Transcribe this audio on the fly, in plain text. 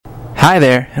Hi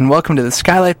there, and welcome to the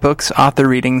Skylight Books Author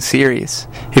Reading Series.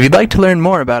 If you'd like to learn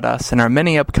more about us and our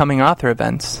many upcoming author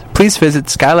events, please visit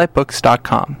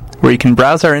skylightbooks.com, where you can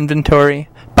browse our inventory,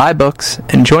 buy books,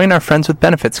 and join our Friends with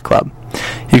Benefits Club.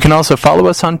 You can also follow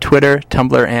us on Twitter,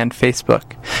 Tumblr, and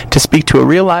Facebook. To speak to a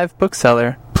real-live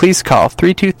bookseller, please call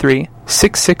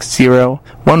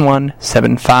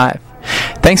 323-660-1175.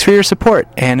 Thanks for your support,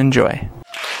 and enjoy.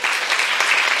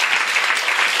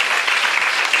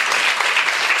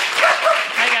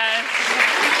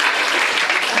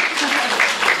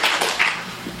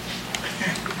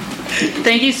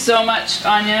 Thank you so much,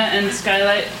 Anya and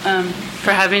Skylight,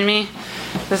 for having me.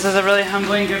 This is a really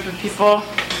humbling group of people.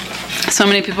 So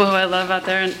many people who I love out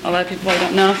there and a lot of people I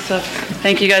don't know. So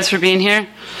thank you guys for being here.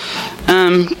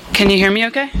 Can you hear me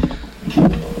okay?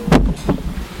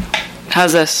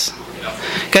 How's this?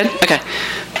 Good? Okay.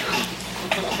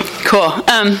 Cool.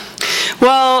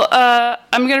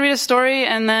 I'm going to read a story,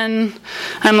 and then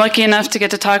I'm lucky enough to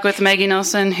get to talk with Maggie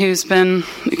Nelson, who's been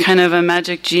kind of a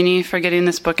magic genie for getting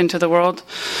this book into the world.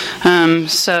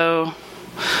 We'll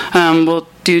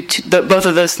do both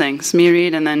of those things, me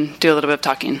read and then do a little bit of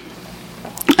talking.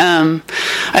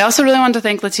 I also really want to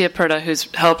thank Latia Perda,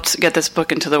 who's helped get this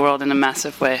book into the world in a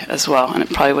massive way as well, and it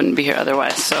probably wouldn't be here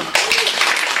otherwise. So.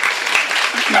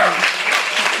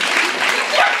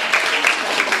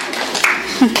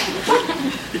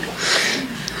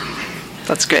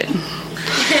 That's great.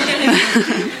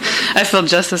 I feel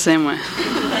just the same way.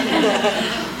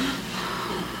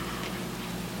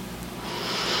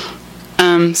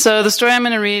 So the story I'm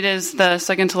going to read is the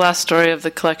second to last story of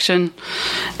the collection,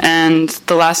 and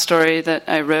the last story that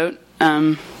I wrote,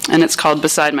 and it's called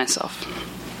Beside Myself.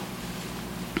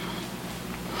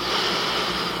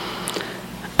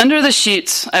 Under the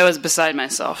sheets, I was beside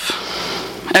myself.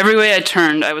 Every way I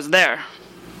turned, I was there.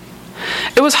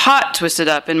 It was hot twisted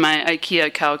up in my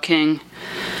IKEA Cow King.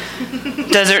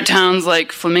 Desert towns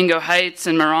like Flamingo Heights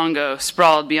and Morongo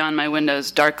sprawled beyond my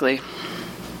windows darkly.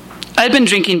 I'd been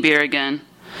drinking beer again,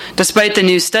 despite the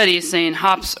new study saying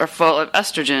hops are full of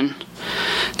estrogen.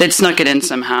 They'd snuck it in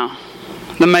somehow.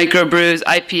 The microbrews,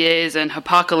 IPAs, and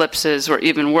apocalypses were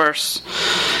even worse.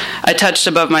 I touched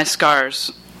above my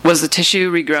scars. Was the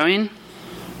tissue regrowing?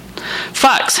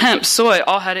 Fox, hemp, soy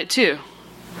all had it too.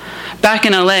 Back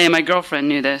in LA, my girlfriend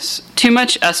knew this. Too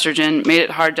much estrogen made it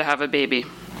hard to have a baby.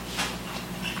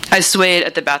 I swayed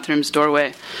at the bathroom's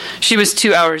doorway. She was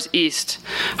 2 hours east.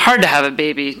 Hard to have a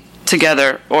baby,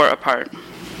 together or apart.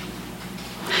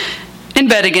 In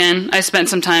bed again, I spent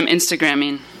some time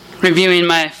Instagramming, reviewing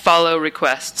my follow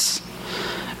requests.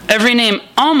 Every name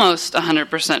almost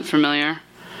 100% familiar.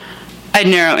 I'd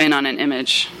narrow in on an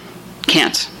image.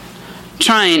 Can't.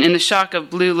 Trying, in the shock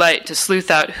of blue light, to sleuth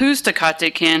out whose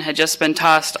Tecate can had just been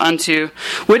tossed onto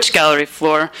which gallery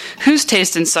floor, whose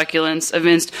taste in succulence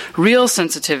evinced real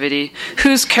sensitivity,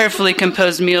 whose carefully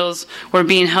composed meals were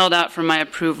being held out for my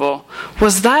approval.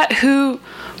 Was that who?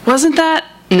 Wasn't that?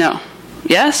 No.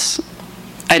 Yes?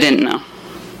 I didn't know.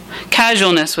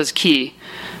 Casualness was key.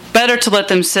 Better to let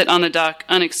them sit on the dock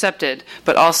unaccepted,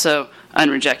 but also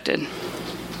unrejected.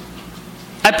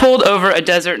 I pulled over a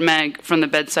desert mag from the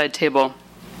bedside table.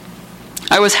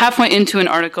 I was halfway into an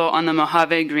article on the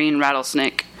Mojave green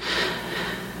rattlesnake.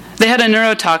 They had a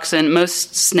neurotoxin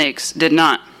most snakes did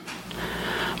not.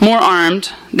 More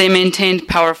armed, they maintained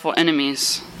powerful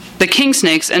enemies. The king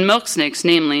snakes and milk snakes,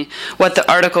 namely, what the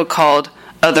article called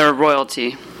other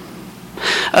royalty.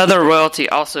 Other royalty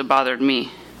also bothered me.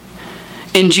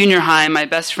 In junior high, my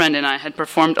best friend and I had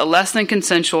performed a less than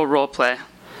consensual role play.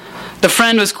 The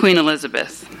friend was Queen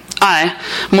Elizabeth. I,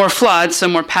 more flawed, so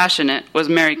more passionate, was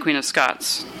Mary, Queen of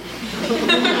Scots.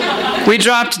 We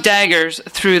dropped daggers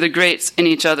through the grates in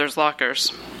each other's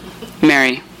lockers.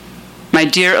 Mary, my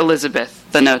dear Elizabeth,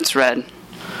 the notes read.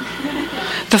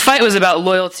 The fight was about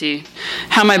loyalty,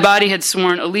 how my body had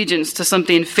sworn allegiance to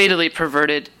something fatally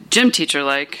perverted, gym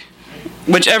teacher-like,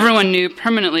 which everyone knew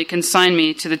permanently consigned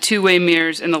me to the two-way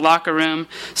mirrors in the locker room,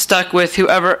 stuck with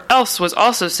whoever else was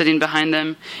also sitting behind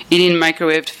them, eating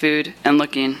microwaved food and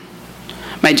looking.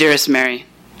 My dearest Mary,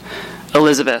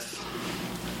 Elizabeth.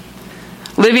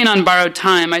 Living on borrowed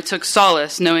time, I took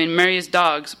solace knowing Mary's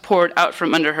dogs poured out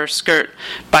from under her skirt,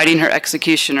 biting her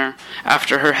executioner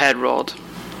after her head rolled.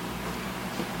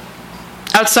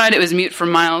 Outside it was mute for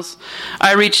miles.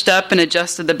 I reached up and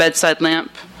adjusted the bedside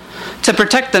lamp. To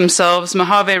protect themselves,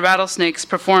 Mojave rattlesnakes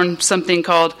performed something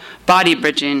called body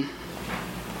bridging.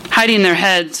 Hiding their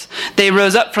heads, they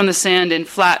rose up from the sand in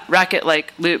flat,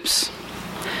 racket-like loops.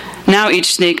 Now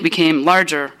each snake became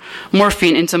larger,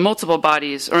 morphing into multiple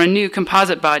bodies or a new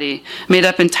composite body made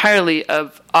up entirely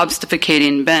of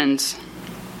obfuscating bends.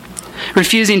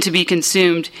 Refusing to be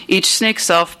consumed, each snake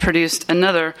self produced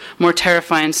another, more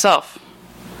terrifying self.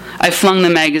 I flung the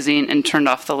magazine and turned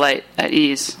off the light at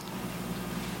ease.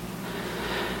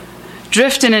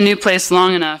 Drift in a new place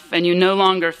long enough, and you no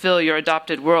longer fill your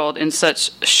adopted world in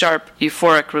such sharp,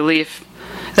 euphoric relief.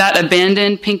 That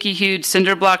abandoned, pinky-hued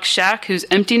cinder-block shack whose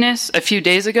emptiness a few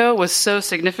days ago was so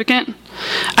significant,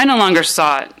 I no longer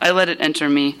saw it. I let it enter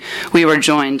me. We were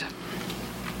joined.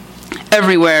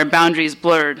 Everywhere, boundaries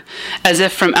blurred, as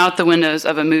if from out the windows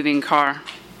of a moving car.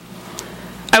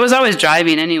 I was always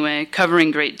driving anyway,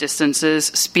 covering great distances,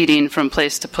 speeding from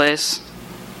place to place.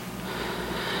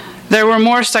 There were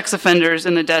more sex offenders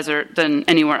in the desert than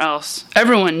anywhere else.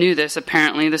 Everyone knew this,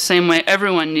 apparently, the same way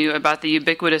everyone knew about the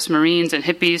ubiquitous Marines and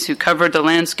hippies who covered the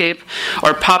landscape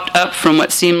or popped up from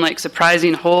what seemed like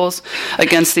surprising holes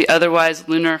against the otherwise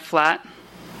lunar flat.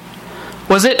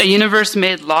 Was it a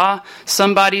universe-made law?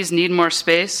 Some bodies need more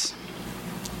space?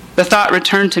 The thought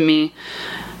returned to me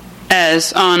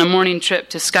as, on a morning trip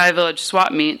to Sky Village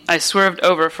swap meet, I swerved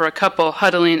over for a couple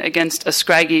huddling against a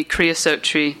scraggy creosote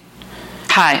tree.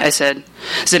 "Hi," I said,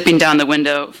 zipping down the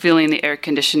window, feeling the air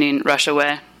conditioning rush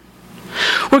away.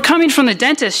 "We're coming from the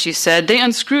dentist," she said. "They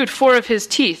unscrewed 4 of his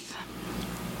teeth."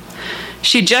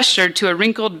 She gestured to a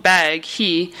wrinkled bag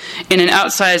he, in an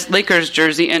outsized Lakers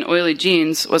jersey and oily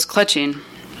jeans, was clutching.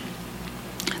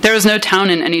 There was no town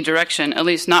in any direction, at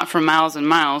least not for miles and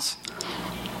miles.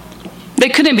 They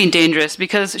couldn't be dangerous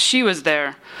because she was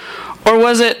there. Or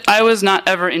was it I was not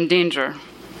ever in danger?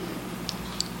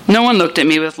 No one looked at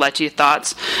me with lechy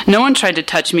thoughts. No one tried to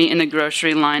touch me in the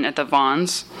grocery line at the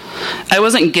Vons. I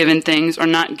wasn't given things or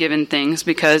not given things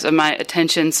because of my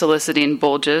attention-soliciting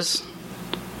bulges.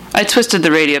 I twisted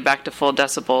the radio back to full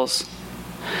decibels.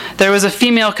 There was a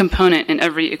female component in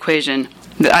every equation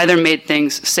that either made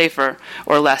things safer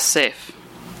or less safe.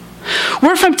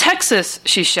 "We're from Texas,"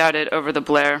 she shouted over the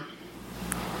blare.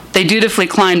 They dutifully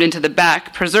climbed into the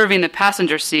back, preserving the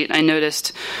passenger seat, I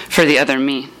noticed, for the other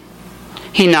me.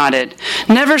 He nodded.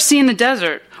 "Never seen the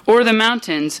desert or the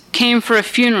mountains, came for a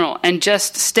funeral and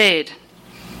just stayed."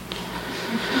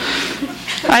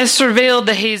 I surveilled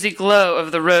the hazy glow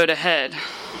of the road ahead.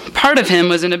 Part of him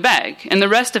was in a bag, and the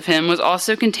rest of him was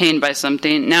also contained by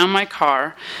something, now my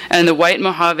car, and the white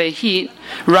Mojave heat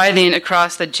writhing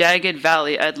across the jagged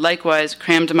valley I'd likewise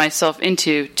crammed myself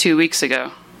into 2 weeks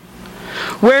ago.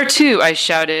 "Where to?" I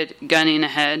shouted, gunning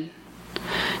ahead.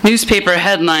 Newspaper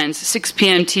headlines, 6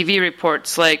 p.m. TV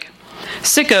reports like,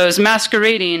 "Sickos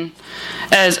masquerading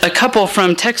as a couple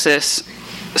from Texas,"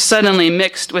 suddenly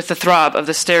mixed with the throb of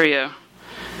the stereo.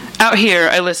 Out here,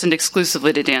 I listened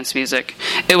exclusively to dance music.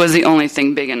 It was the only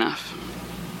thing big enough.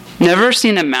 Never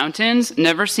seen the mountains?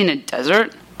 Never seen a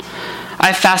desert?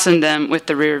 I fastened them with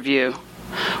the rear view.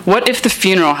 What if the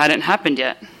funeral hadn't happened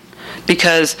yet?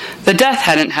 Because the death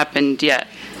hadn't happened yet.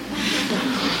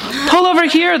 "Pull over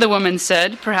here," the woman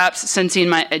said, perhaps sensing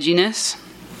my edginess.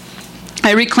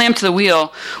 I reclamped the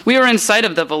wheel. We were in sight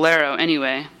of the Valero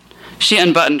anyway. She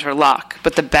unbuttoned her lock,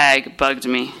 but the bag bugged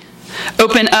me.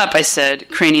 "Open up," I said,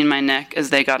 craning my neck as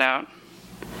they got out.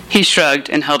 He shrugged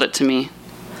and held it to me.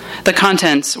 The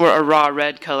contents were a raw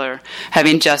red color,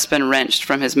 having just been wrenched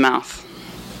from his mouth.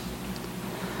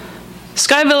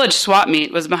 Sky Village swap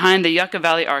meet was behind the Yucca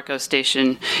Valley Arco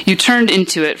station. You turned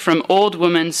into it from Old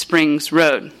Woman Springs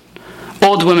Road.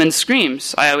 Old woman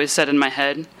screams, I always said in my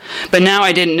head. But now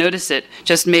I didn't notice it,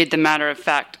 just made the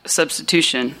matter-of-fact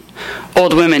substitution.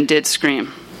 Old women did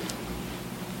scream.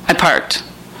 I parked.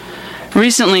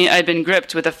 Recently, I'd been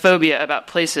gripped with a phobia about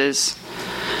places.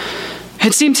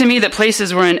 It seemed to me that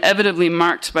places were inevitably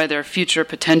marked by their future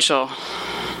potential.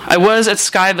 I was at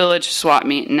Sky Village swap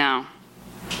meet now.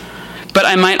 But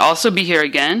I might also be here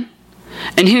again?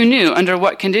 And who knew under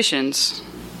what conditions?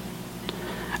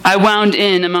 I wound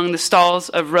in among the stalls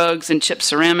of rugs and chipped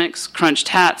ceramics, crunched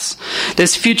hats,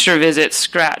 this future visit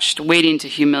scratched, waiting to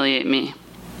humiliate me.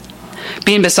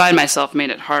 Being beside myself made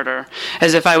it harder,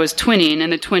 as if I was twinning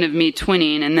and the twin of me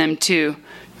twinning and them too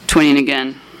twinning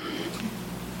again.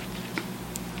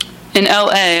 In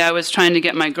L.A., I was trying to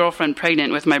get my girlfriend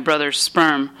pregnant with my brother's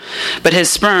sperm, but his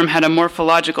sperm had a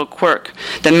morphological quirk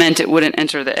that meant it wouldn't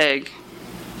enter the egg.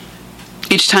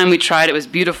 Each time we tried, it was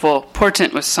beautiful,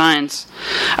 portent with signs.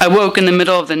 I woke in the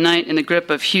middle of the night in the grip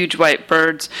of huge white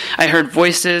birds. I heard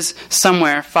voices.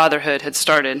 Somewhere, fatherhood had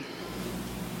started.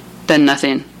 Then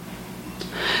nothing.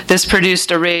 This produced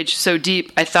a rage so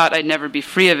deep I thought I'd never be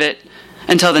free of it,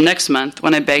 until the next month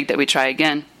when I begged that we try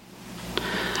again.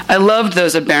 I loved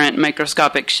those aberrant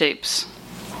microscopic shapes.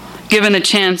 Given the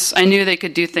chance, I knew they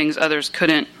could do things others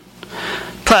couldn't.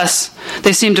 Plus,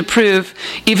 they seemed to prove,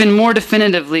 even more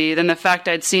definitively than the fact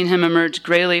I'd seen him emerge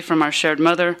grayly from our shared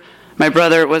mother, my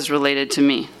brother was related to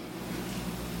me.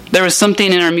 There was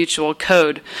something in our mutual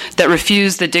code that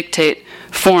refused the dictate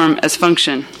form as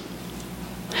function.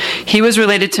 He was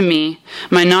related to me,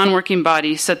 my non-working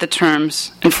body set the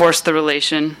terms, enforced the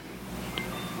relation.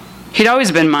 He'd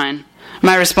always been mine,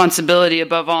 my responsibility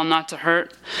above all not to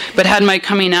hurt, but had my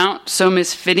coming out, so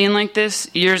misfitting like this,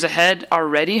 years ahead,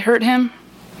 already hurt him?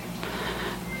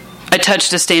 I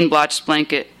touched a stained-blotched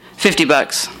blanket,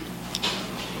 $50.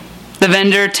 The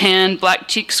vendor, tan, black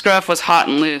cheek scruff was hot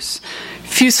and loose.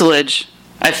 Fuselage,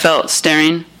 I felt,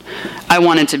 staring. I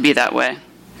wanted to be that way.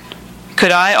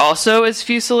 Could I also, as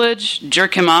fuselage,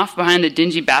 jerk him off behind the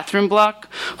dingy bathroom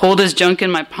block, hold his junk in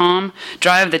my palm,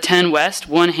 drive the 10 West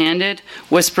one-handed,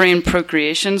 whispering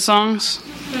procreation songs?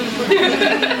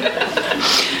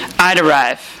 I'd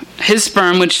arrive. His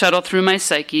sperm would shuttle through my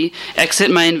psyche,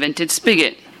 exit my invented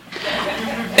spigot.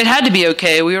 It had to be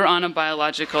okay. We were on a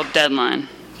biological deadline.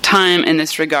 Time in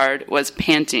this regard was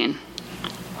panting.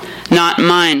 Not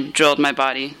mine, drilled my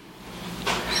body.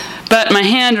 But my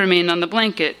hand remained on the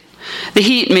blanket. The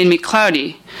heat made me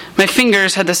cloudy. My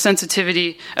fingers had the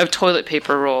sensitivity of toilet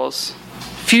paper rolls.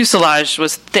 Fuselage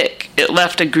was thick. It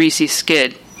left a greasy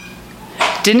skid.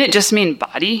 Didn't it just mean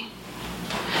body?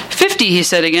 50, he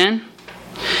said again.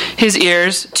 His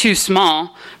ears, too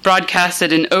small,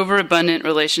 broadcasted an overabundant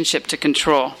relationship to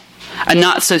control, a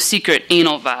not-so-secret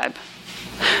anal vibe.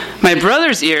 My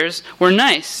brother's ears were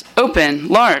nice, open,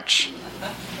 large.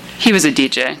 He was a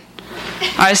DJ.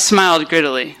 I smiled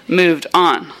grittily, moved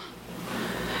on.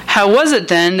 How was it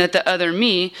then that the other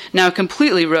me, now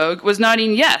completely rogue, was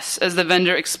nodding yes as the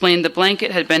vendor explained the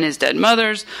blanket had been his dead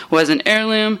mother's, was an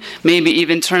heirloom, maybe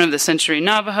even turn-of-the-century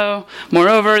Navajo.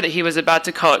 Moreover, that he was about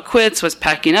to call it quits, was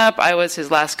packing up, I was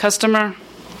his last customer.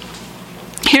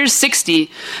 Here's 60,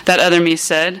 that other me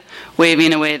said,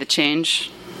 waving away the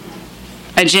change.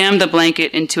 I jammed the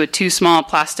blanket into a too-small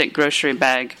plastic grocery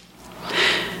bag.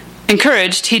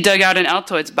 Encouraged, he dug out an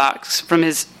Altoids box from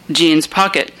his jeans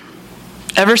pocket.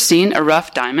 Ever seen a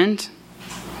rough diamond?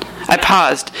 I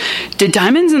paused. Did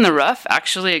diamonds in the rough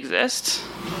actually exist?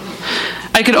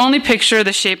 I could only picture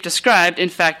the shape described, in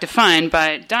fact defined,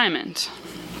 by diamond.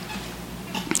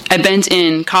 I bent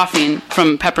in, coughing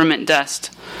from peppermint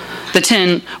dust. The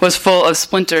tin was full of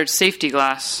splintered safety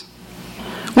glass.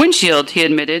 Windshield, he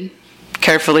admitted,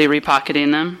 carefully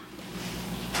repocketing them.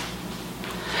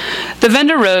 The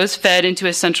vendor rose, fed into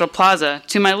his central plaza.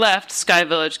 To my left, Sky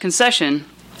Village concession.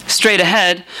 Straight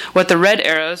ahead, what the red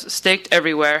arrows staked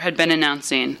everywhere had been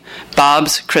announcing,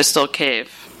 Bob's Crystal Cave.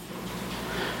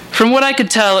 From what I could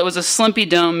tell, it was a slumpy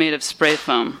dome made of spray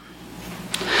foam.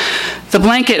 The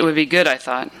blanket would be good, I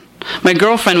thought. My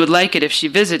girlfriend would like it if she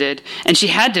visited, and she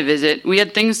had to visit. We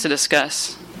had things to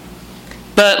discuss.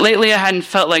 But lately I hadn't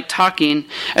felt like talking.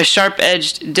 A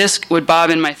sharp-edged disc would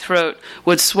bob in my throat,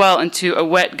 would swell into a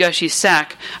wet, gushy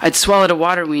sack. I'd swallowed a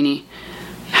water weenie.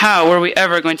 How were we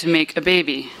ever going to make a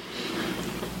baby?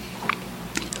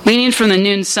 Leaning from the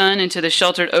noon sun into the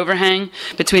sheltered overhang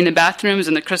between the bathrooms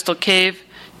and the crystal cave,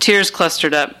 tears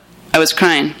clustered up. I was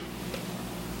crying.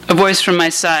 A voice from my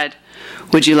side.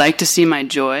 Would you like to see my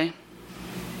joy?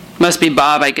 Must be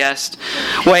Bob, I guessed.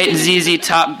 White ZZ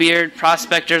top beard,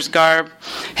 prospector's garb,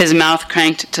 his mouth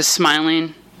cranked to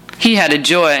smiling. He had a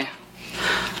joy.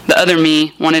 The other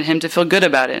me wanted him to feel good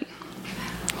about it.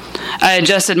 I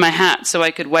adjusted my hat so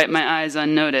I could wipe my eyes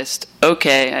unnoticed.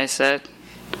 Okay, I said.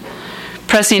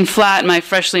 Pressing flat my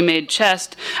freshly made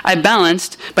chest, I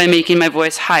balanced by making my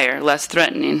voice higher, less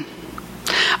threatening.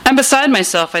 I'm beside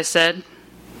myself, I said,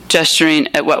 gesturing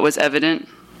at what was evident.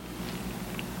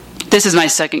 This is my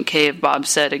second cave, Bob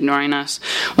said, ignoring us.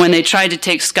 When they tried to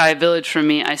take Sky Village from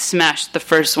me, I smashed the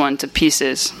first one to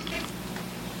pieces.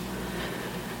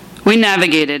 We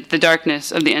navigated the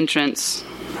darkness of the entrance.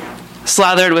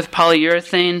 Slathered with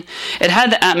polyurethane, it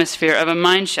had the atmosphere of a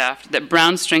mine shaft that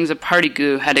brown strings of party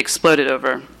goo had exploded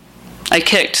over. I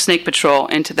kicked Snake Patrol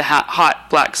into the hot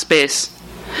black space.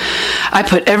 I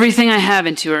put everything I have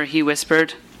into her, he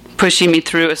whispered, pushing me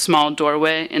through a small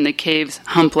doorway in the cave's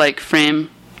hump-like frame.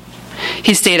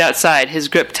 He stayed outside, his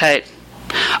grip tight.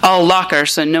 I'll lock her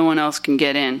so no one else can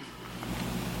get in.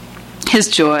 His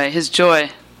joy, his joy.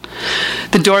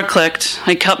 The door clicked.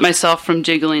 I kept myself from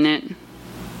jiggling it.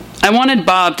 I wanted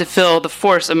Bob to feel the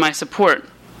force of my support.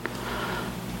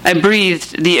 I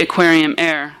breathed the aquarium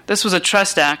air. This was a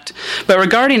trust act, but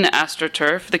regarding the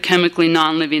astroturf, the chemically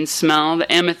non-living smell,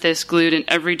 the amethyst glued in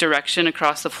every direction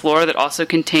across the floor that also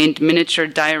contained miniature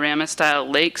diorama-style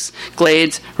lakes,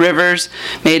 glades, rivers,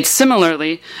 made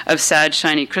similarly of sad,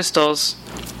 shiny crystals,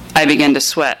 I began to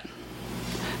sweat.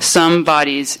 Some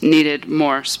bodies needed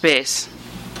more space.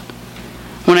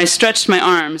 When I stretched my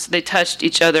arms, they touched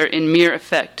each other in mere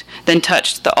effect, then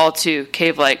touched the all-too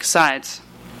cave-like sides.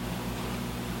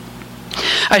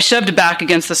 I shoved back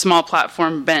against the small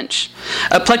platform bench.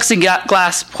 A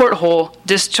plexiglass porthole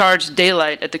discharged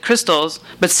daylight at the crystals,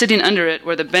 but sitting under it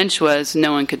where the bench was,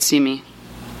 no one could see me.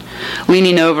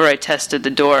 Leaning over, I tested the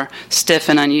door, stiff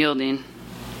and unyielding.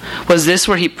 Was this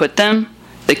where he put them?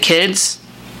 The kids?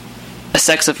 A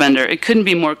sex offender. It couldn't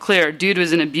be more clear. Dude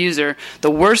was an abuser,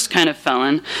 the worst kind of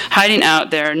felon, hiding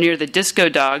out there near the disco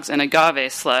dogs and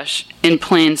agave slush, in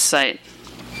plain sight.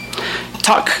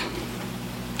 Talk.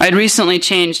 I'd recently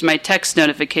changed my text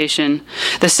notification.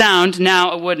 The sound,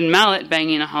 now a wooden mallet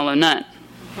banging a hollow nut.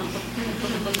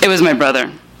 It was my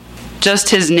brother.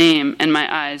 Just his name, and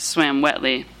my eyes swam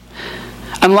wetly.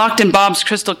 I'm locked in Bob's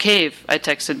crystal cave, I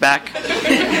texted back.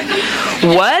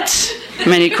 What?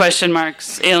 Many question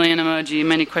marks. Alien emoji,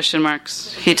 many question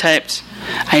marks. He typed.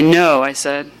 I know, I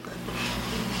said.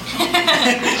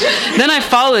 Then I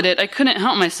followed it. I couldn't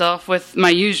help myself with my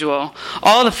usual.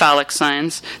 All the phallic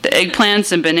signs. The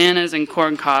eggplants and bananas and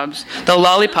corn cobs. The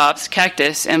lollipops,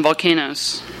 cactus, and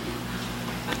volcanoes.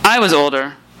 I was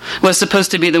older. Was supposed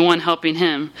to be the one helping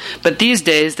him. But these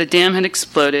days, the dam had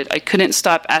exploded. I couldn't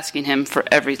stop asking him for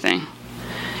everything.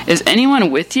 Is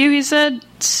anyone with you, he said.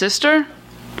 Sister?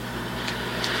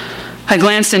 I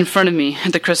glanced in front of me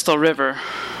at the crystal river.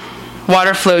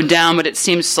 Water flowed down, but it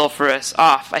seemed sulfurous,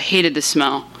 off. I hated the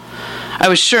smell. I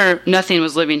was sure nothing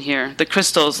was living here, the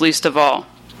crystals least of all.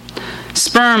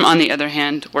 Sperm, on the other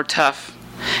hand, were tough,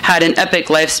 had an epic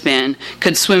lifespan,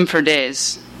 could swim for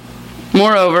days.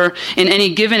 Moreover, in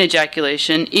any given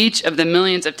ejaculation, each of the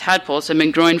millions of tadpoles had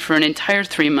been growing for an entire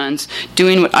 3 months,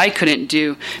 doing what I couldn't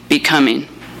do, becoming.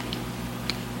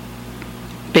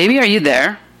 Baby, are you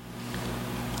there?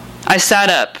 I sat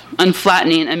up,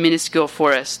 unflattening a minuscule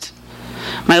forest.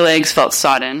 My legs felt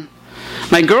sodden.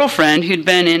 My girlfriend, who'd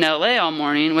been in L.A. all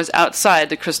morning, was outside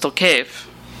the crystal cave.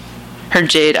 Her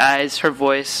jade eyes, her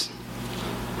voice.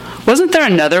 Wasn't there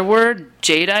another word?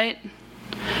 Jadeite?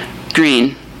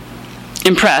 Green.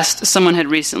 Impressed, someone had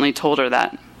recently told her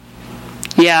that.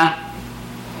 Yeah.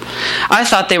 I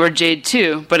thought they were jade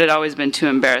too, but had always been too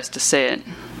embarrassed to say it.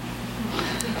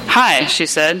 Hi, she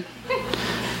said.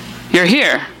 You're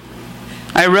here.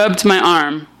 I rubbed my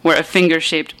arm where a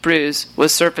finger-shaped bruise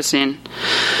was surfacing.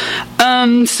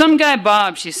 Some guy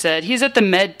Bob, she said. He's at the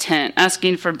med tent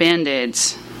asking for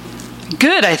Band-Aids.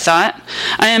 Good, I thought.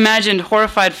 I imagined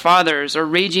horrified fathers or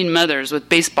raging mothers with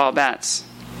baseball bats.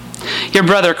 Your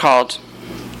brother called.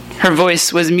 Her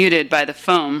voice was muted by the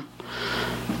foam.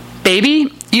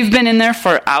 Baby, you've been in there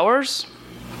for hours?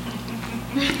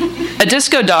 A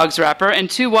Disco Dogs wrapper and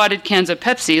 2 wadded cans of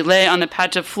Pepsi lay on the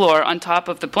patch of floor on top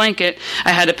of the blanket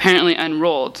I had apparently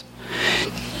unrolled.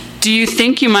 Do you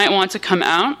think you might want to come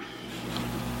out?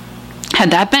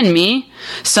 Had that been me,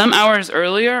 some hours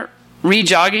earlier,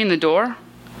 re-jogging the door?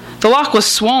 The lock was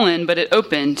swollen, but it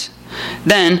opened.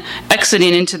 Then,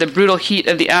 exiting into the brutal heat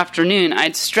of the afternoon,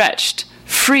 I'd stretched,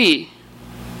 free.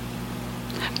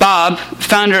 Bob,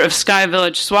 founder of Sky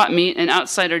Village Swap Meet and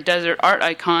outsider desert art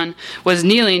icon, was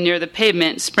kneeling near the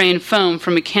pavement, spraying foam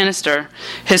from a canister,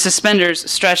 his suspenders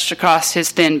stretched across his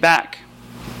thin back.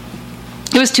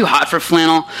 It was too hot for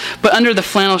flannel, but under the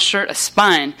flannel shirt, a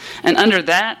spine, and under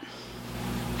that,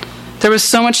 there was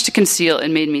so much to conceal it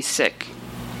made me sick.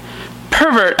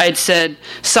 Pervert, I'd said,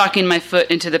 socking my foot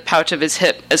into the pouch of his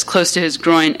hip as close to his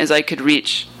groin as I could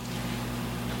reach.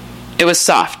 It was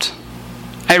soft.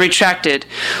 I retracted,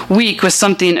 weak with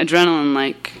something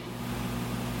adrenaline-like.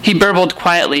 He burbled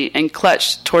quietly and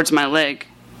clutched towards my leg.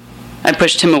 I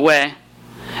pushed him away.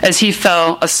 As he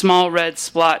fell, a small red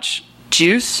splotch,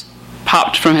 juice,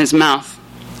 popped from his mouth.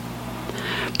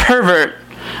 Pervert,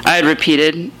 I had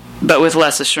repeated, but with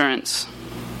less assurance.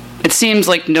 It seems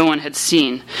like no one had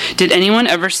seen. Did anyone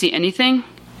ever see anything?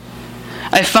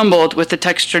 I fumbled with the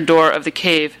textured door of the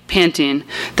cave, panting,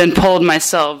 then pulled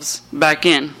myself back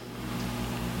in.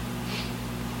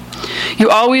 You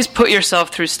always put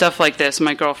yourself through stuff like this,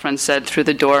 my girlfriend said through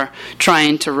the door,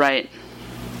 trying to write.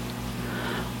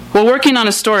 While working on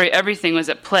a story, everything was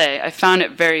at play. I found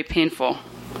it very painful.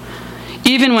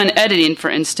 Even when editing, for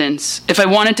instance, if I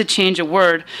wanted to change a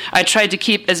word, I tried to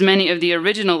keep as many of the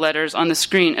original letters on the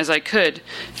screen as I could,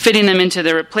 fitting them into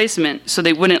the replacement so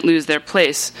they wouldn't lose their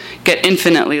place, get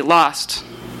infinitely lost.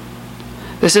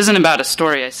 This isn't about a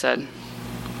story, I said.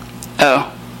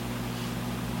 Oh.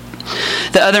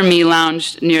 The other me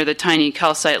lounged near the tiny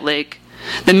calcite lake,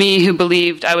 the me who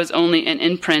believed I was only an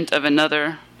imprint of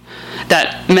another.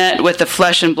 that met with the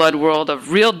flesh and blood world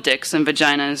of real dicks and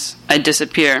vaginas, I'd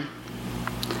disappear.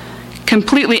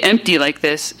 Completely empty like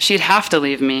this, she'd have to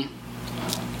leave me.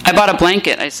 I bought a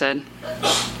blanket, I said.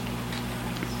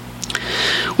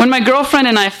 When my girlfriend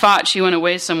and I fought, she went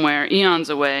away somewhere, eons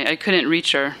away. I couldn't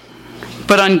reach her.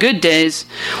 But on good days,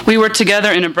 we were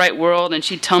together in a bright world, and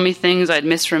she'd tell me things I'd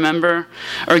misremember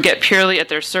or get purely at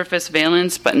their surface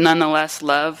valence, but nonetheless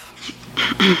love.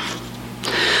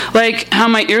 Like how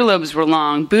my earlobes were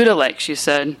long, Buddha-like, she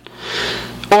said.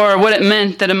 Or what it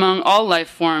meant that among all life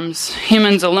forms,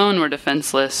 humans alone were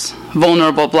defenseless,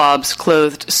 vulnerable blobs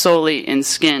clothed solely in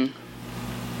skin.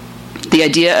 The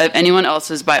idea of anyone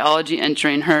else's biology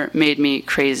entering her made me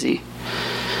crazy.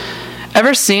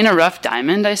 Ever seen a rough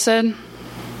diamond, I said.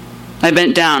 I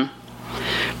bent down.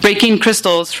 Breaking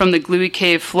crystals from the gluey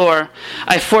cave floor,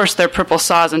 I forced their purple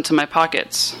saws into my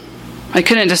pockets. I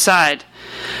couldn't decide.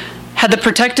 Had the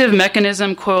protective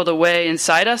mechanism coiled away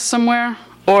inside us somewhere,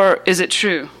 or is it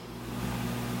true?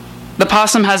 The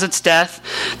possum has its death,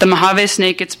 the Mojave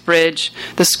snake its bridge,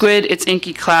 the squid its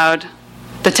inky cloud.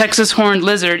 The Texas horned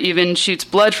lizard even shoots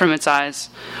blood from its eyes,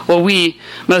 while we,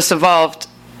 most evolved,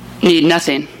 need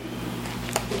nothing.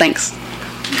 Thanks.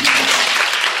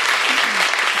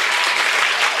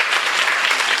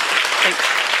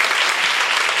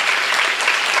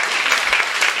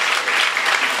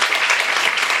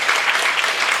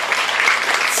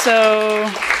 So,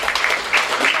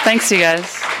 thanks, you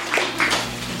guys.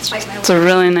 It's a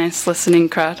really nice listening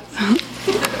crowd.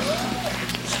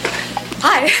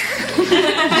 Hi.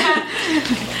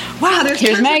 Wow, there's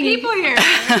Here's tons Maggie. of people here.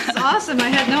 It's awesome. I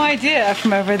had no idea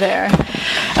from over there.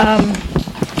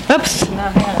 Oops. No,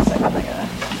 hang on a second. I gotta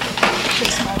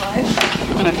fix my life.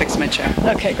 I'm going to fix my chair.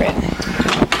 Okay, great.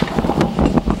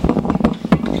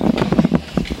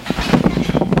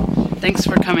 Thanks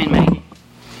for coming, Maggie.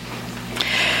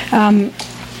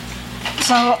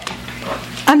 So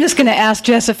I'm just going to ask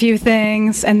Jess a few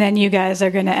things, and then you guys are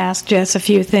going to ask Jess a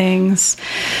few things.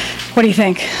 What do you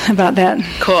think about that?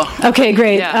 Cool. Okay,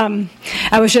 great. Yeah.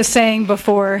 I was just saying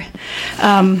before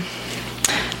to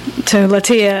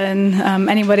Latia and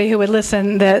anybody who would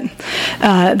listen that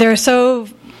there are so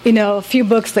few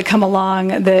books that come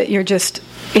along that you're just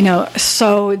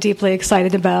so deeply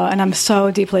excited about, and I'm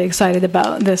so deeply excited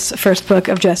about this first book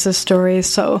of Jess's stories.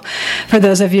 So for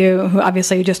those of you who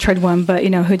obviously you just heard one, but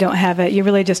who don't have it, you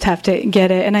really just have to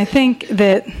get it. And I think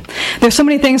that there's so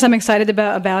many things I'm excited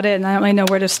about it, and I don't really know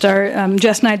where to start.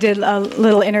 Jess and I did a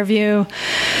little interview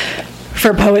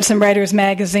for Poets and Writers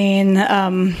magazine,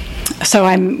 so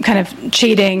I'm kind of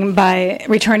cheating by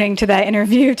returning to that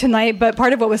interview tonight. But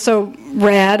part of what was so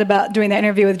rad about doing that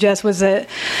interview with Jess was that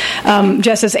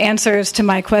Jess's answers to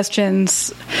my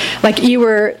questions, like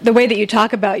the way that you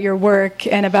talk about your work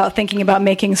and about thinking about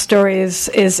making stories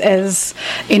is as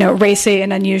racy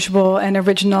and unusual and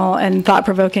original and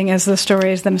thought-provoking as the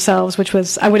stories themselves, which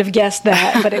was, I would have guessed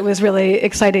that, but it was really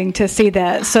exciting to see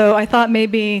that. So I thought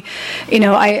maybe,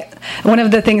 one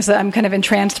of the things that I'm kind of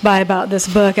entranced by about this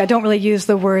book, I don't really use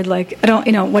the word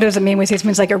what does it mean when we say it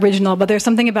means like original, but there's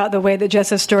something about the way that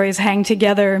Jess's stories hang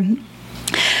together,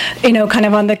 kind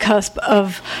of on the cusp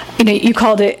of, you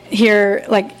called it here,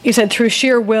 like you said, through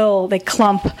sheer will, they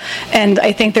clump. And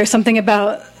I think there's something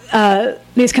about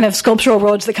these kind of sculptural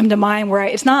words that come to mind where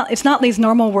it's not these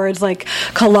normal words like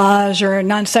collage or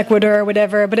non sequitur or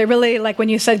whatever, but it really, like when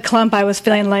you said clump, I was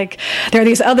feeling like there are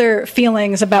these other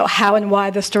feelings about how and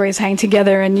why the stories hang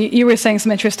together. And you were saying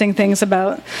some interesting things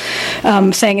about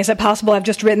saying, is it possible I've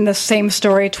just written the same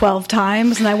story 12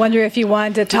 times? And I wonder if you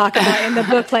wanted to talk about in the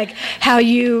book, like how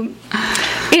you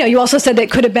also said that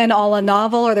it could have been all a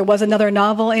novel or there was another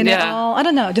novel in it all. I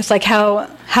don't know, just like how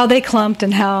they clumped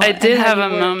and how... I did have a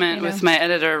moment with my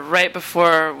editor right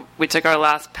before we took our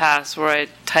last pass where I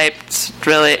typed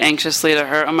really anxiously to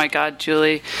her, oh my God,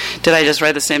 Julie, did I just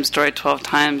write the same story 12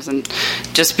 times? And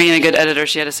just being a good editor,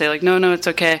 she had to say, like, no, it's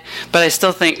okay. But I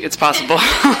still think it's possible.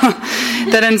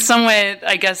 That in some way,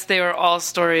 I guess they were all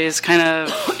stories kind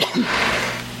of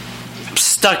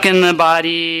stuck in the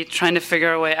body, trying to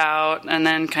figure a way out, and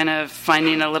then kind of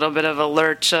finding a little bit of a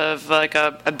lurch of like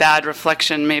a bad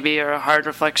reflection maybe, or a hard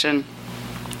reflection.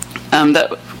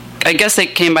 That I guess they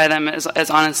came by them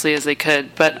as honestly as they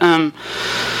could. But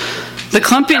the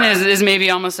clumping is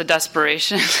maybe almost a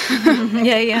desperation.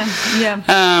 Yeah.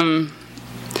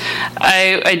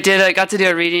 I got to do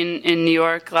a reading in New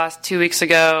York 2 weeks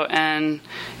ago, and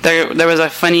there was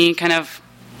a funny kind of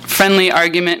friendly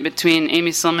argument between Amy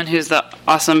Silman, who's the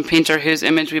awesome painter whose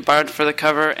image we borrowed for the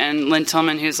cover, and Lynn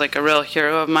Tillman, who's like a real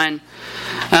hero of mine,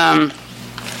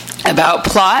 about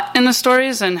plot in the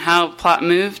stories and how plot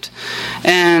moved.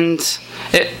 And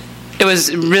it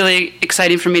was really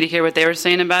exciting for me to hear what they were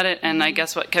saying about it. And I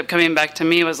guess what kept coming back to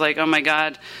me was like, oh my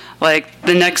God, like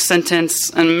the next sentence,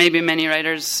 and maybe many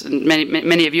writers,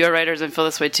 many of you are writers and feel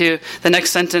this way too, the next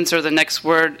sentence or the next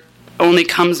word only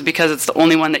comes because it's the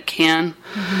only one that can.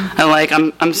 And like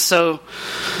I'm so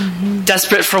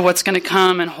desperate for what's going to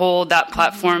come and hold that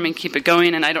platform and keep it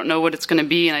going, and I don't know what it's going to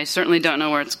be, and I certainly don't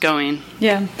know where it's going.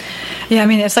 Yeah, I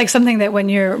mean, it's like something that when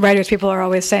you're writers, people are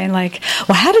always saying like,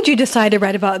 well, how did you decide to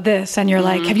write about this? And you're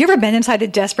like, have you ever been inside the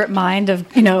desperate mind of,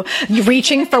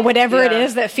 reaching for whatever it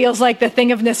is that feels like the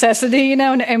thing of necessity,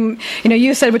 and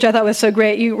you said, which I thought was so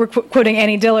great, you were quoting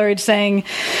Annie Dillard saying,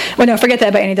 well, no, forget that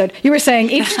about Annie Dillard. You were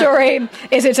saying each story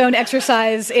is its own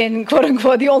exercise in, quote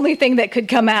unquote, the only thing that could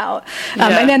come out.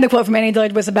 And then the quote from Annie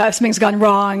Dillard was about if something's gone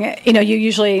wrong, you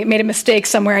usually made a mistake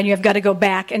somewhere and you have got to go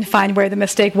back and find where the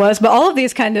mistake was. But all of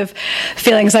these kind of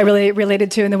feelings I really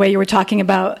related to in the way you were talking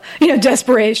about,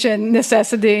 desperation,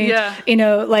 necessity,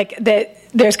 like that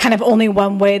there's kind of only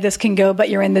one way this can go, but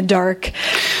you're in the dark.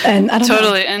 And I don't know.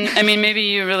 Totally. And I mean, maybe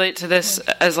you relate to this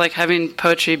as like having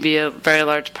poetry be a very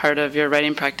large part of your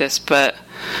writing practice, but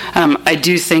I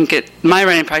do think my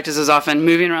writing practice is often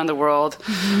moving around the world,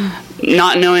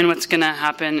 not knowing what's going to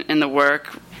happen in the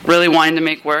work, really wanting to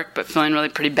make work, but feeling really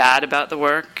pretty bad about the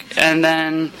work, and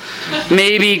then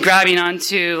maybe grabbing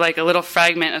onto like a little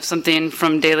fragment of something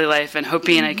from daily life and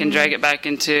hoping I can drag it back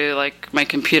into like my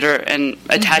computer and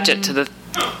attach it to the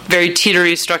very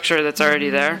teetery structure that's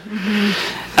already there.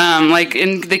 Like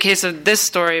in the case of this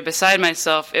story, Beside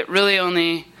Myself, it really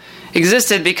only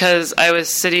existed because I was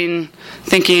sitting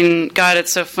thinking, God,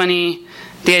 it's so funny,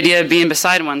 the idea of being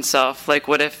beside oneself. Like,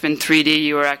 what if in 3D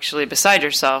you were actually beside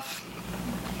yourself?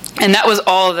 And that was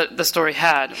all that the story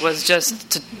had, was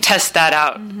just to test that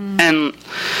out. And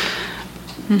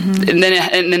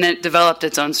then it developed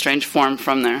its own strange form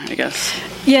from there, I guess.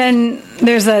 Yeah, and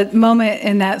there's a moment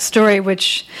in that story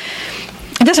which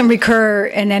it doesn't recur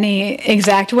in any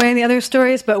exact way in the other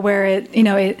stories, but where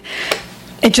it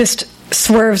just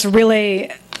swerves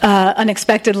really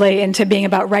unexpectedly into being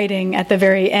about writing at the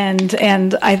very end,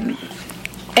 and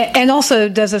also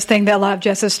does this thing that a lot of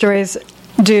Jess's stories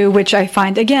do, which I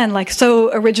find again like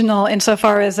so original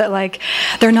insofar as that like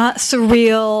they're not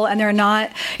surreal and they're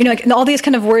not like all these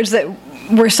kind of words that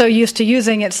we're so used to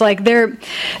using. It's like they're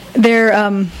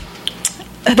like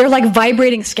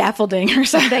vibrating scaffolding or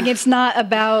something. It's not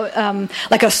about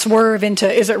like a swerve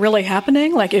into, is it really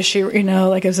happening? Like, is she,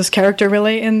 like, is this character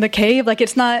really in the cave? Like,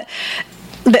 it's not,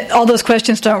 all those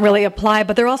questions don't really apply,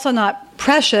 but they're also not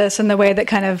precious in the way that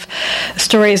kind of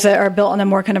stories that are built on a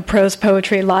more kind of prose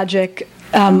poetry logic,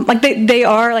 like they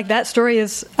are, like that story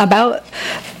is about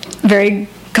very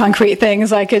concrete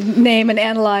things I could name and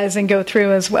analyze and go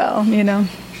through as well,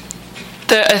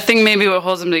 I think maybe what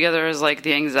holds them together is like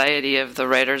the anxiety of the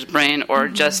writer's brain, or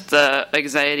just the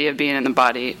anxiety of being in the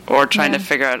body, or trying to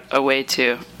figure out a way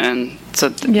to, and so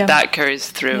that carries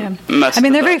through most. I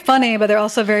mean, they're very funny, but they're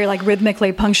also very like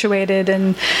rhythmically punctuated.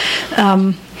 And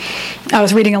I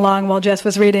was reading along while Jess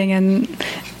was reading, and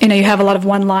you have a lot of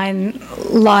one-line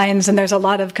lines, and there's a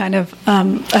lot of kind of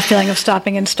a feeling of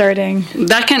stopping and starting.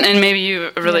 That can, and maybe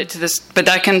you relate to this, but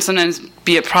that can sometimes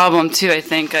be a problem too. I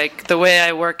think like the way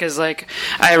I work is like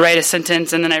I write a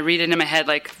sentence and then I read it in my head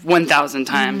like 1,000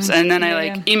 times, and then I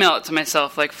like email it to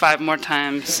myself like 5 more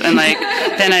times, and like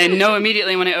then I know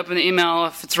immediately when I open the email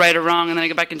if it's right or wrong, and then I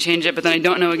go back and change it, but then I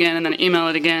don't know again, and then I email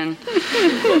it again.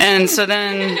 And so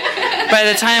then by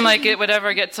the time like it would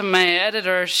ever get to my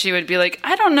editor, she would be like,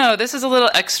 I don't know, this is a little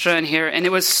extra in here, and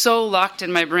it was so locked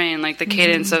in my brain, like the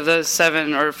cadence of those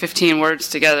 7 or 15 words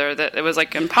together, that it was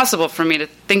like impossible for me to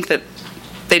think that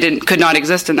they could not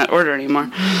exist in that order anymore.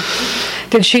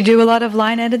 Did she do a lot of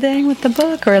line editing with the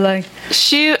book, or like?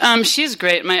 She's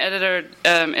great. My editor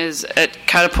is at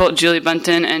Catapult, Julie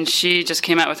Bunton, and she just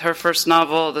came out with her first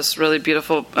novel, this really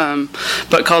beautiful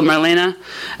book called Marlena.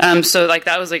 So like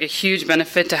that was like a huge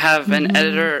benefit to have an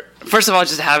editor. First of all,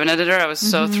 just to have an editor. I was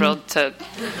so thrilled to.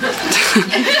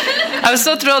 I was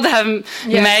so thrilled to have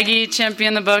Maggie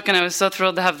champion the book, and I was so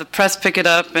thrilled to have the press pick it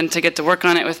up and to get to work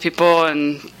on it with people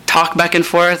and talk back and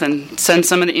forth and send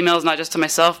some of the emails, not just to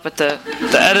myself, but the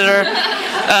editor.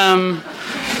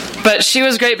 But she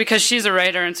was great because she's a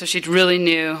writer, and so she really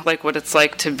knew like what it's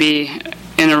like to be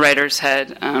in a writer's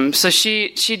head. So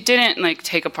she didn't like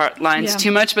take apart lines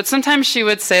too much, but sometimes she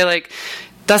would say like,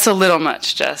 that's a little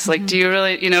much, Jess. Like, do you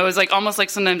really, it was like almost like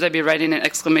sometimes I'd be writing in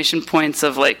exclamation points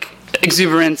of like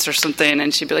exuberance or something,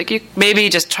 and she'd be like, you maybe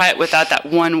just try it without that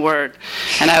one word.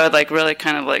 And I would like really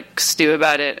kind of like stew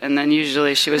about it, and then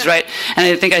usually she was right. And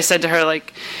I think I said to her,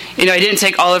 like, I didn't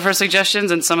take all of her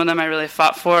suggestions, and some of them I really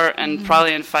fought for, and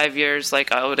probably in 5 years,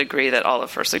 like, I would agree that all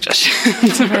of her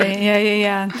suggestions were... Right.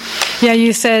 Yeah,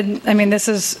 you said, this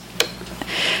is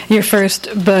your first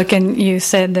book, and you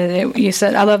said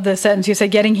that I love the sentence. You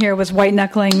said getting here was white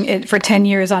knuckling it for 10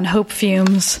 years on hope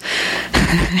fumes.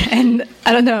 And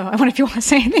I don't know. I wonder if you want to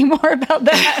say anything more about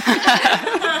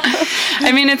that.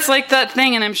 It's like that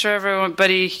thing, and I'm sure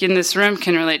everybody in this room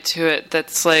can relate to it.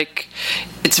 That's like,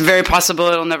 it's very possible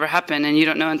it'll never happen, and you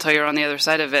don't know until you're on the other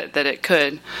side of it that it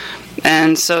could.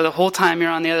 And so the whole time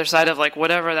you're on the other side of like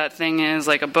whatever that thing is,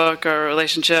 like a book or a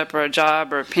relationship or a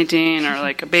job or a painting or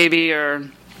like a baby or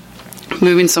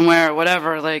moving somewhere or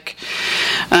whatever, like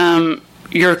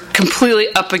you're completely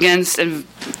up against and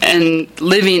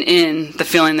living in the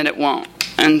feeling that it won't.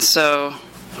 And so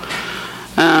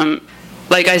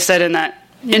like I said in that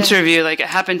interview, like it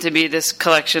happened to be this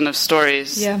collection of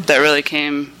stories that really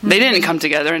came. They didn't come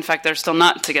together. In fact, they're still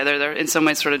not together. They're in some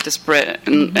ways sort of disparate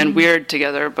and weird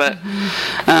together. But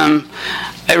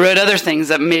I wrote other things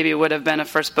that maybe would have been a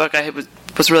first book. I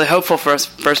was really hopeful for a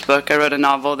first book. I wrote a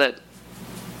novel that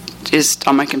is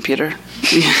on my computer.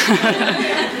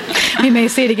 We may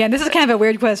see it again. This is kind of a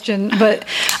weird question, but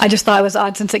I just thought it was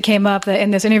odd since it came up that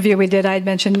in this interview we did, I had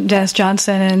mentioned Dennis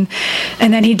Johnson,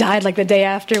 and then he died like the day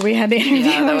after we had the interview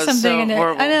that or was something. So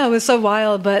horrible. I know, it was so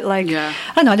wild, but like, I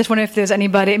don't know, I just wonder if there's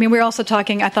anybody. We were also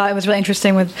talking, I thought it was really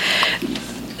interesting with,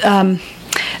 I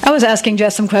was asking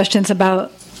Jess some questions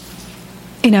about,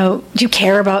 do you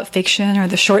care about fiction or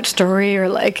the short story or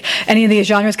like any of these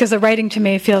genres? Because the writing to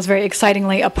me feels very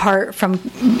excitingly apart from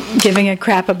giving a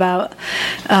crap about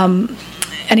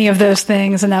any of those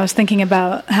things. And I was thinking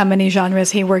about how many genres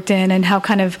he worked in and how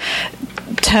kind of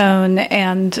tone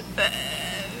and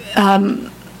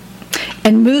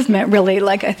movement really,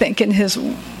 like I think in his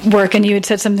work, and you had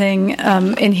said something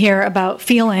in here about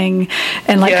feeling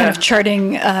and like kind of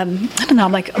charting. I don't know.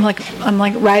 I'm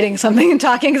like writing something and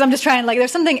talking because I'm just trying. Like,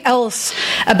 there's something else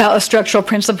about a structural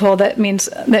principle that means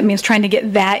trying to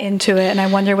get that into it. And I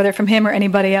wonder whether from him or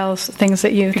anybody else, things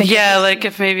that you think. Yeah, like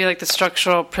if maybe like the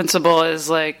structural principle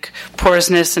is like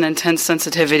porousness and intense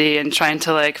sensitivity, and trying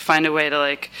to like find a way to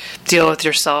like deal with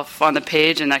yourself on the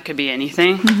page, and that could be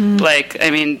anything. Mm-hmm. Like,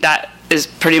 that is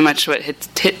pretty much what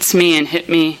hits me and hit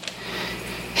me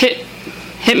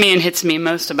and hits me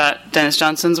most about Dennis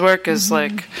Johnson's work is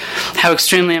like how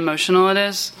extremely emotional it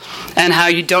is, and how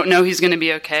you don't know he's going to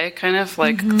be okay, kind of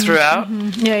like throughout.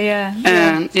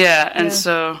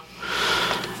 So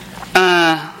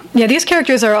these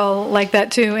characters are all like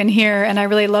that too in here, and I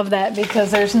really love that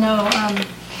because there's no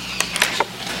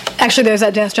actually there's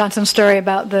that Dennis Johnson story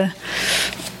about the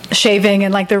shaving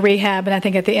and like the rehab, and I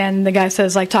think at the end the guy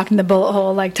says, like, talking to the bullet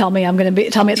hole, like, tell me it's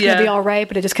going to be all right,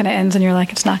 but it just kind of ends and you're like,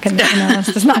 it's not going to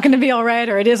it's not going to be all right,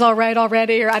 or it is all right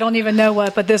already, or I don't even know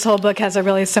what. But this whole book has a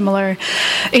really similar,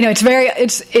 it's very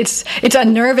it's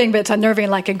unnerving, but it's unnerving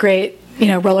like a great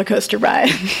roller coaster ride.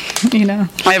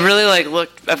 I really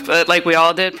looked like we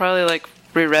all did, probably like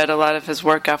reread a lot of his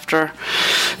work after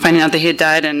finding out that he had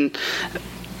died, and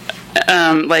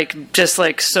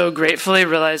so gratefully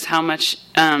realized how much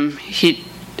he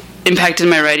impacted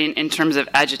my writing in terms of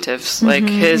adjectives. Like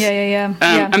his,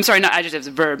 I'm sorry, not adjectives,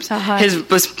 verbs. His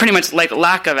was pretty much like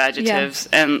lack of adjectives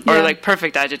or like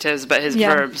perfect adjectives, but his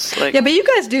verbs. Like, but you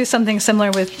guys do something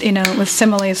similar with with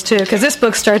similes too, because this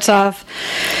book starts off,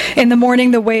 in the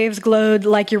morning the waves glowed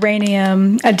like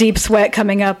uranium, a deep sweat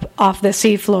coming up off the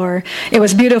seafloor. It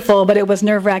was beautiful, but it was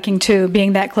nerve-wracking too,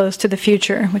 being that close to the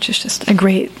future, which is just a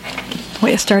great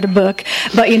way to start a book.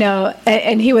 But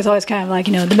and he was always kind of like,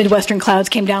 the Midwestern clouds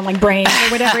came down like brains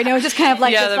or whatever. It was just kind of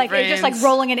like just like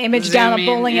rolling an image down a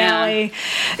bowling alley,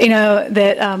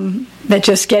 that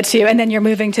just gets you. And then you're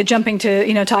jumping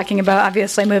to talking about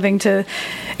obviously moving to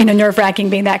nerve-wracking,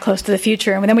 being that close to the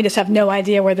future, and then we just have no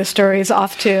idea where the story's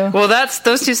off to. Well, that's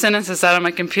those two sentences out on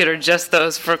my computer, just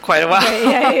those for quite a while.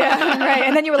 Right.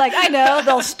 And then you were like, I know,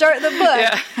 they'll start the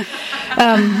book.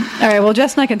 All right, well,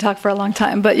 Jess and I can talk for a long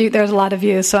time, but there's a lot of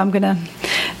you, so I'm gonna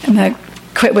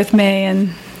quit with me,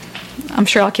 and I'm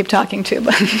sure I'll keep talking too,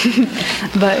 but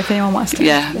if anyone wants to.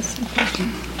 Yeah.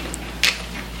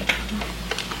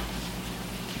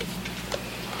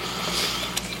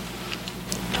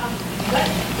 What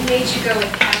made you go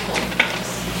with Catapult?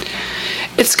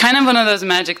 It's kind of one of those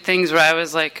magic things where I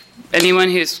was like, anyone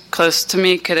who's close to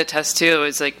me could attest to. It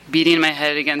was like beating my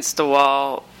head against the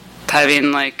wall,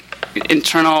 having like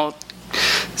internal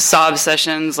sob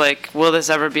sessions, like, will this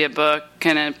ever be a book?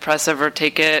 Can a press ever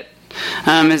take it?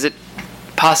 Is it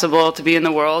possible to be in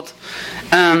the world.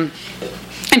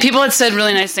 And people had said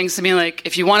really nice things to me, like,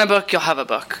 if you want a book, you'll have a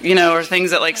book, or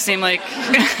things that, like, seem like...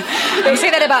 They say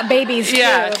that about babies, too.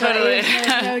 Yeah, totally.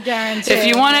 There's no guarantee. If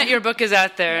you want it, your book is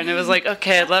out there. And it was like,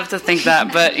 okay, I'd love to think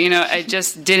that, but, I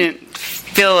just didn't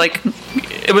feel like...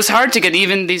 It was hard to get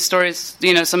even these stories,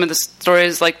 some of the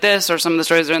stories like this, or some of the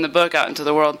stories that are in the book, out into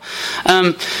the world.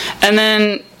 And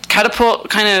then Catapult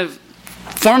kind of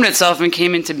formed itself and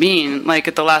came into being, like,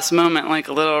 at the last moment, like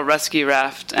a little rescue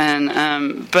raft.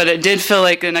 And but it did feel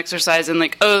like an exercise in,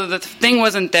 like, the thing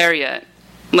wasn't there yet.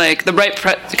 Like, the right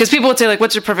press, because people would say, like,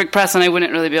 what's your perfect press? And I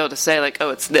wouldn't really be able to say, like,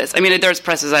 it's this. I mean, there's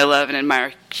presses I love and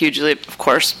admire hugely, of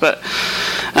course, but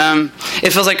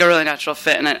it feels like a really natural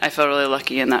fit, and I feel really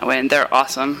lucky in that way, and they're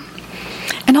awesome.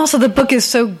 And also, the book is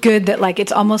so good that, like,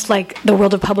 it's almost like the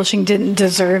world of publishing didn't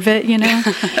deserve it, No,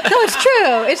 it's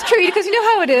true. It's true, because you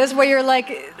know how it is, where you're like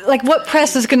what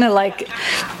press is going to, like,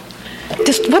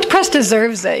 just what press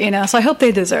deserves it, So I hope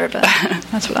they deserve it.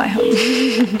 That's what I hope.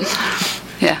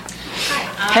 Yeah.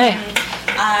 Hi.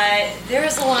 Hey. There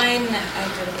was a line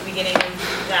I did at the beginning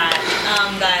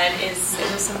that it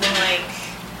was something like,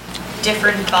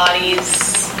 different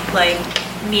bodies, like,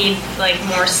 need, like,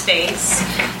 more space,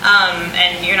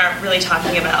 and you're not really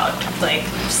talking about, like,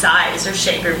 size or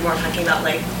shape. You're more talking about,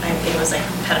 like, I think it was like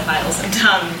pedophiles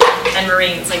and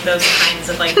Marines, like those kinds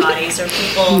of, like, bodies or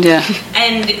people. Yeah.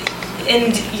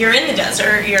 And you're in the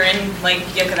desert. You're in, like,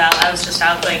 Yucca. I was just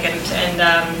out, like,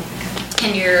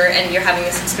 and you're having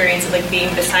this experience of, like, being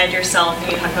beside yourself,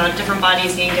 and you talk about different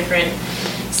bodies needing different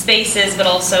spaces, but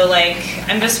also, like,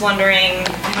 I'm just wondering,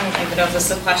 I don't know if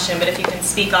this is a question, but if you can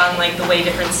speak on, like, the way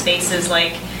different spaces,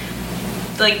 like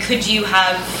could you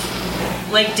have,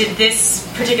 like, did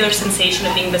this particular sensation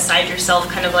of being beside yourself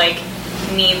kind of, like,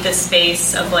 need the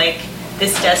space of, like,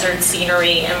 this desert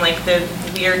scenery and, like, the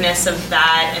weirdness of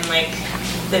that and, like,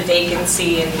 the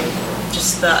vacancy and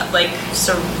just the, like,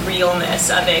 surrealness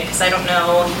of it, because I don't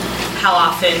know how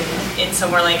often in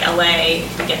somewhere like LA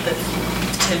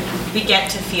we get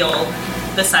to feel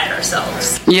beside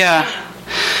ourselves. Yeah.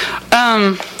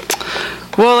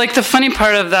 Well, like, the funny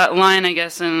part of that line, I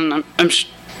guess, and I'm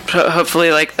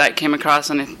hopefully, like, that came across,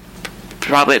 and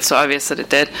probably it's so obvious that it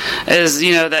did, is,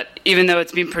 that even though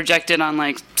it's being projected on,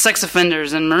 like, sex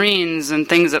offenders and Marines and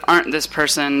things that aren't this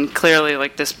person, clearly,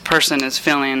 like, this person is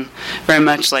feeling very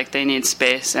much like they need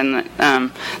space, and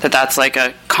that's, like,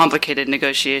 a complicated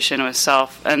negotiation with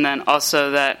self. And then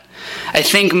also that I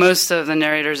think most of the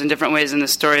narrators in different ways in the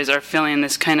stories are feeling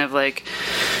this kind of, like,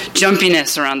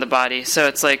 jumpiness around the body. So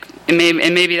it's like, and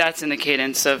maybe that's in the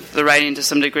cadence of the writing to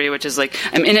some degree, which is like,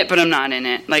 I'm in it, but I'm not in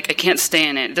it. Like, I can't stay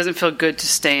in it. It doesn't feel good to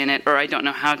stay in it, or I don't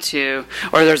know how to,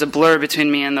 or there's a blur between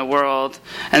me and the world.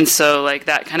 And so, like,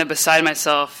 that kind of beside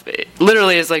myself, it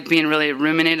literally is, like, being really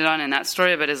ruminated on in that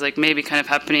story, but is, like, maybe kind of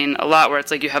happening a lot, where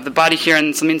it's like you have the body here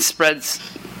and something spreads.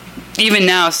 Even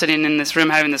now, sitting in this room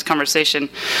having this conversation,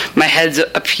 my heads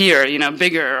up here,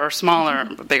 bigger or smaller.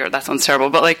 Bigger, that sounds terrible.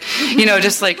 But, like,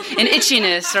 just, like, an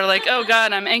itchiness, or, like, oh,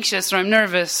 God, I'm anxious, or I'm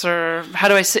nervous, or how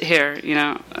do I sit here,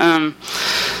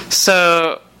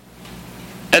 So,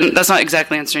 and that's not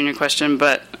exactly answering your question,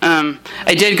 but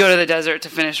I did go to the desert to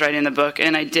finish writing the book,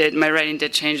 and my writing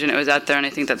did change, and it was out there, and I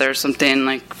think that there's something,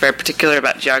 like, very particular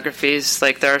about geographies.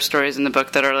 Like, there are stories in the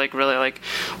book that are, like, really, like,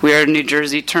 weird New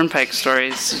Jersey Turnpike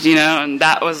stories, and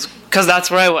that was, because that's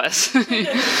where I was.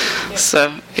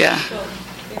 So, yeah.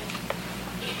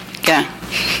 Yeah.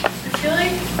 I feel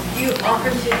like you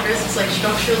often take risks, like,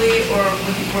 structurally, or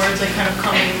with words, like, kind of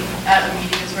coming at a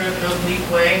medium in sort of an oblique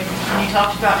way. And you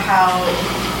talked about how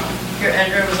your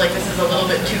editor was like, this is a little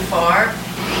bit too far.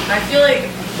 And I feel like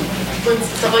when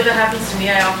stuff like that happens to me,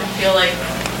 I often feel like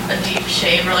a deep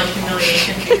shame or, like,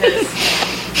 humiliation, because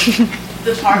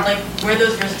the part, like, where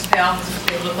those risks pay off is supposed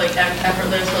to look, like,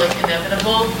 effortless or, like,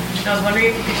 inevitable. And I was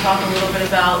wondering if you could talk a little bit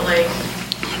about, like,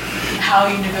 how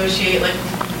you negotiate, like,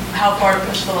 how far to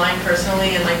push the line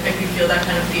personally, and, like, if you feel that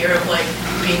kind of fear of, like,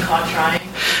 being caught trying.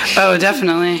 Oh,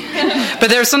 definitely. But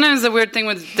there's sometimes the weird thing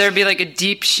would there'd be, like, a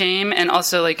deep shame and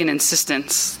also, like, an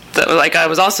insistence that, like, I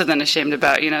was also then ashamed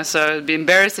about, so I would be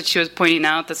embarrassed that she was pointing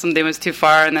out that something was too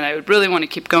far, and then I would really want to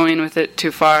keep going with it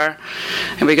too far,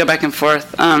 and we go back and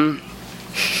forth.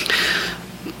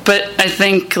 But I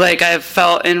think, like, I've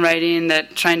felt in writing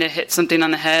that trying to hit something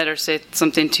on the head or say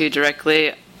something too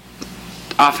directly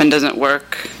often doesn't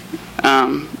work.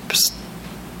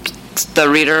 The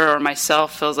reader or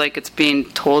myself feels like it's being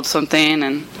told something,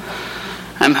 and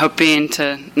I'm hoping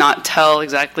to not tell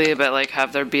exactly, but, like,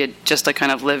 have there be just a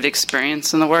kind of lived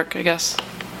experience in the work, I guess.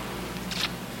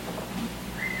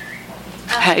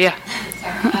 Yeah.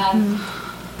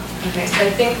 Okay, so I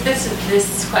think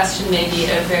this question may be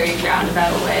a very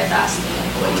roundabout way of asking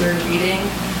like what you were reading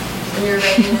when you were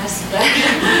writing this, but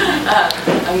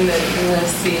I'm gonna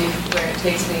see where it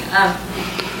takes me.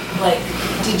 Like,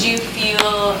 did you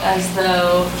feel as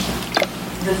though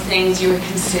the things you were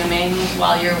consuming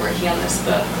while you were working on this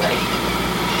book like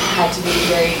had to be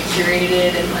very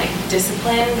curated and like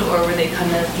disciplined, or were they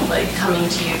kind of like coming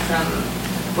to you from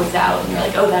without, and you're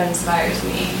like, oh, that inspires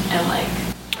me, and like?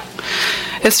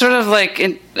 It's sort of like,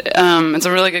 it's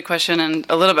a really good question and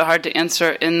a little bit hard to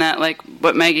answer in that, like,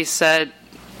 what Maggie said,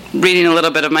 reading a little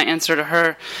bit of my answer to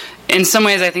her, in some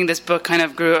ways I think this book kind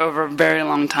of grew over a very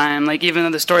long time. Like, even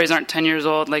though the stories aren't 10 years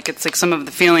old, like, it's like some of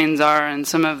the feelings are,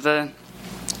 and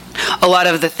a lot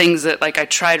of the things that, like, I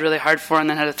tried really hard for and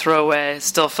then had to throw away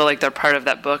still feel like they're part of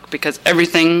that book, because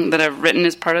everything that I've written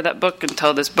is part of that book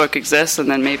until this book exists, and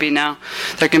then maybe now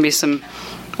there can be some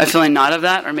I feel like not of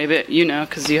that, or maybe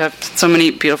because you have so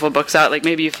many beautiful books out, like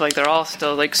maybe you feel like they're all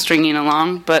still like stringing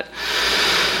along. But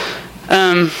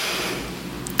there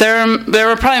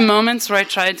were probably moments where I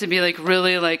tried to be like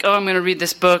really like, oh, I'm going to read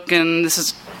this book and this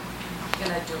is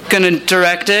going to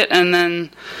direct it, and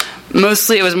then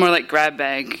mostly it was more like grab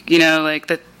bag, like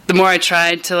the more I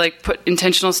tried to like put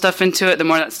intentional stuff into it, the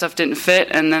more that stuff didn't fit,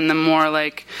 and then the more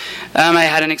like I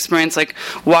had an experience like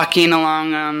walking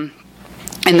along.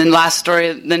 And then last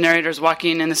story, the narrator's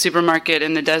walking in the supermarket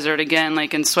in the desert again,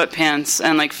 like in sweatpants,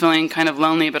 and like feeling kind of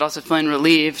lonely, but also feeling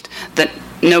relieved that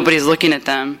nobody's looking at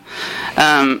them.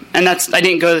 And I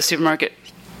didn't go to the supermarket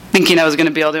thinking I was going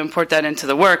to be able to import that into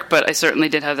the work, but I certainly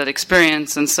did have that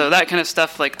experience. And so that kind of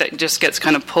stuff, like that just gets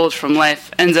kind of pulled from life,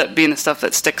 ends up being the stuff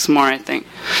that sticks more, I think.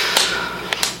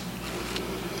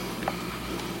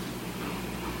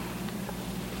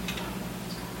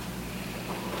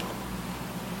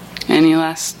 Any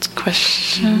last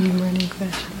question? Any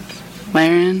questions?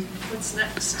 Myron? What's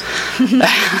next?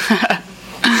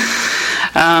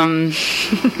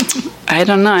 I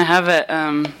don't know. I have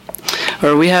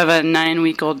we have a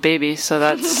 9-week-old baby, so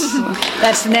that's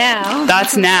That's now.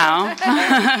 That's now.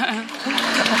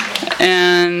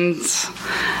 And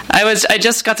I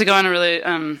just got to go on a really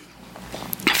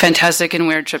fantastic and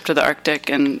weird trip to the Arctic,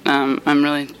 and I'm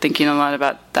really thinking a lot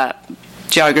about that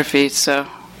geography, so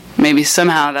maybe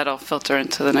somehow that'll filter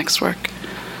into the next work.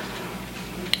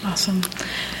 Awesome.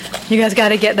 You guys got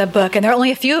to get the book, and there are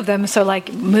only a few of them, so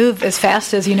like move as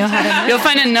fast as you know how to move. You'll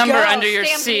find a number Go, under your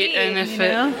stampede, seat, and if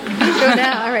Go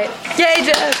now. All right. Yay,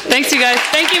 Jess. Thanks, you guys.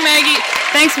 Thank you, Maggie.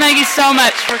 Thanks, Maggie, so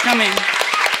much for coming.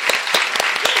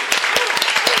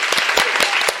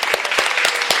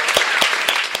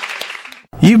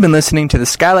 You've been listening to the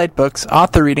Skylight Books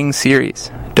Author Reading Series.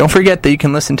 Don't forget that you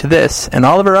can listen to this and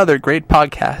all of our other great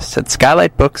podcasts at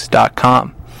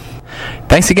skylightbooks.com.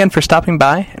 Thanks again for stopping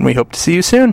by, and we hope to see you soon.